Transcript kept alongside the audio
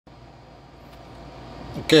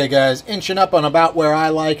Okay guys, inching up on about where I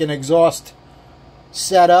like an exhaust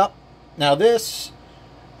setup. Now this,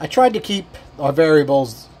 I tried to keep our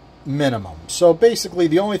variables minimum. So basically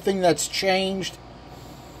the only thing that's changed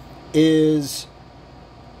is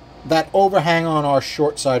that overhang on our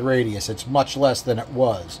short side radius. It's much less than it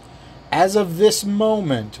was. As of this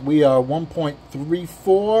moment, we are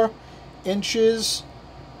 1.34 inches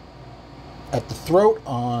at the throat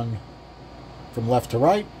on from left to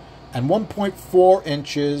right, and 1.4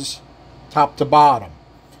 inches top to bottom.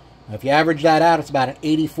 Now, if you average that out, it's about an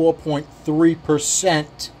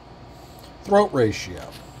 84.3% throat ratio.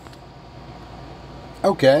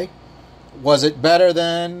 Okay, was it better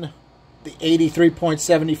than the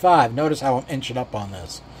 83.75? Notice how I'm inching up on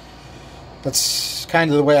this. That's kind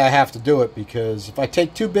of the way I have to do it, because if I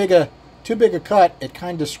take too big a cut, it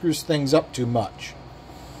kind of screws things up too much.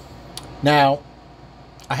 Now,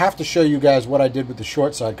 I have to show you guys what I did with the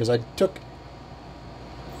short side, because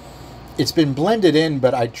it's been blended in,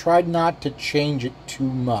 but I tried not to change it too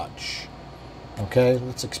much. Okay,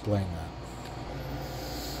 let's explain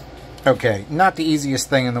that. Okay, not the easiest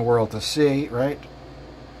thing in the world to see, right?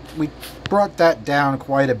 We brought that down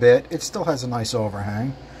quite a bit. It still has a nice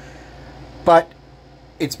overhang, but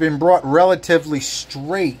it's been brought relatively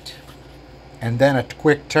straight and then a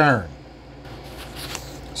quick turn.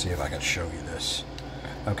 Let's see if I can show you this.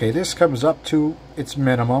 Okay, this comes up to its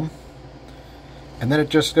minimum, and then it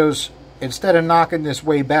just goes, instead of knocking this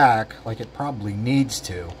way back like it probably needs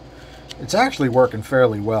to, it's actually working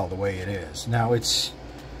fairly well the way it is. Now it's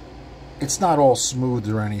not all smooth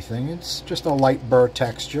or anything, it's just a light burr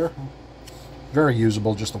texture. Very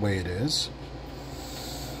usable just the way it is.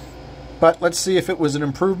 But let's see if it was an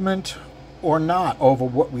improvement or not over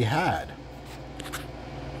what we had.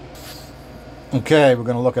 Okay, we're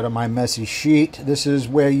going to look at my messy sheet. This is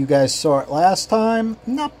where you guys saw it last time.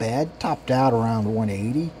 Not bad. Topped out around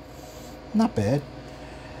 180. Not bad.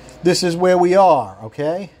 This is where we are,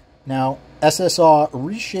 okay? Now, SSR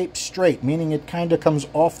reshaped straight, meaning it kind of comes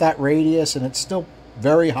off that radius and it's still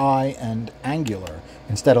very high and angular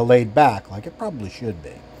instead of laid back like it probably should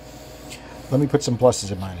be. Let me put some pluses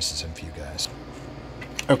and minuses in for you guys.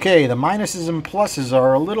 Okay, the minuses and pluses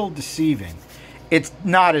are a little deceiving. It's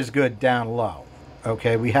not as good down low.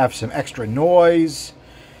 Okay, we have some extra noise.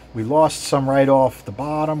 We lost some right off the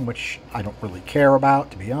bottom, which I don't really care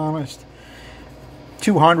about, to be honest.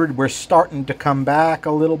 200, we're starting to come back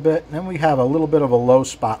a little bit. And then we have a little bit of a low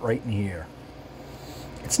spot right in here.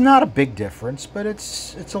 It's not a big difference, but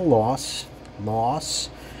it's a loss.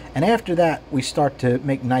 And after that, we start to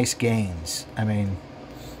make nice gains. I mean,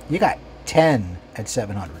 you got 10 at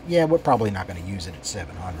 700. Yeah, we're probably not going to use it at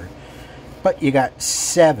 700. But you got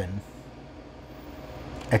 7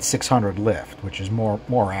 at 600 lift, which is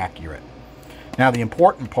more accurate. Now the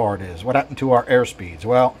important part is, what happened to our airspeeds?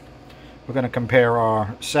 Well, we're going to compare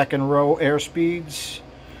our second row airspeeds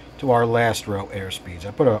to our last row airspeeds.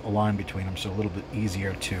 I put a line between them so a little bit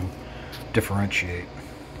easier to differentiate.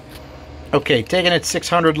 Okay, taking it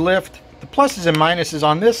 600 lift, the pluses and minuses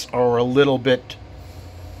on this are a little bit,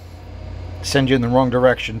 send you in the wrong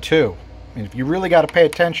direction too. I mean, if you really got to pay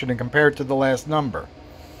attention and compare it to the last number.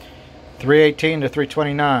 318 to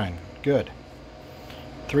 329, good.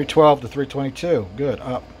 312 to 322, good,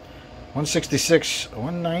 up. 166,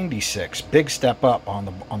 196, big step up on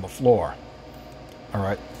the floor. All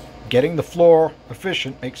right, getting the floor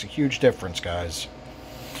efficient makes a huge difference, guys.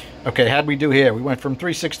 Okay, how'd we do here? We went from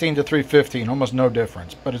 316 to 315, almost no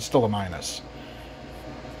difference, but it's still a minus.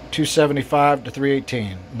 275 to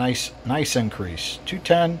 318, nice increase.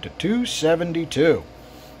 210 to 272.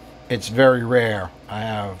 It's very rare I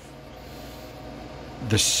have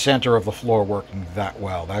the center of the floor working that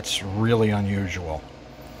well. That's really unusual.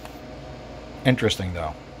 Interesting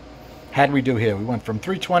though. How'd we do here? We went from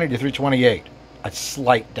 320 to 328, a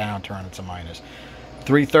slight downturn. It's a minus.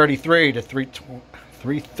 333 to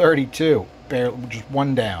 332, barely, just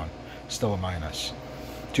one down, still a minus.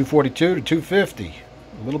 242 to 250.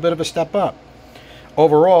 A little bit of a step up.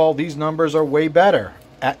 Overall, these numbers are way better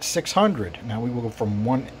at 600. Now we will go from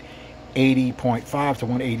 180.5 to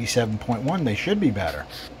 187.1. They should be better.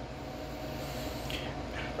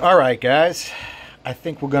 All right, guys. I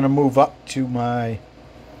think we're going to move up to my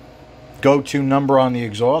go-to number on the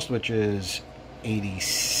exhaust, which is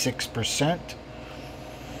 86%.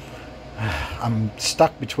 I'm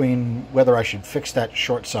stuck between whether I should fix that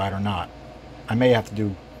short side or not. I may have to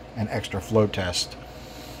do an extra flow test.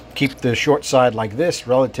 Keep the short side like this,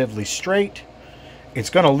 relatively straight.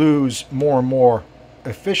 It's going to lose more and more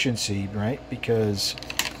efficiency, right? Because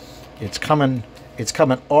it's coming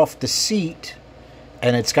off the seat,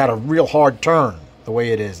 and it's got a real hard turn the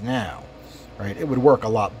way it is now, right? It would work a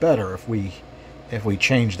lot better if we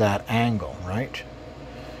change that angle, right?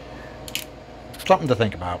 Something to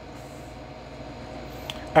think about.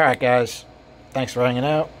 All right, guys. Thanks for hanging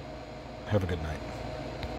out. Have a good night.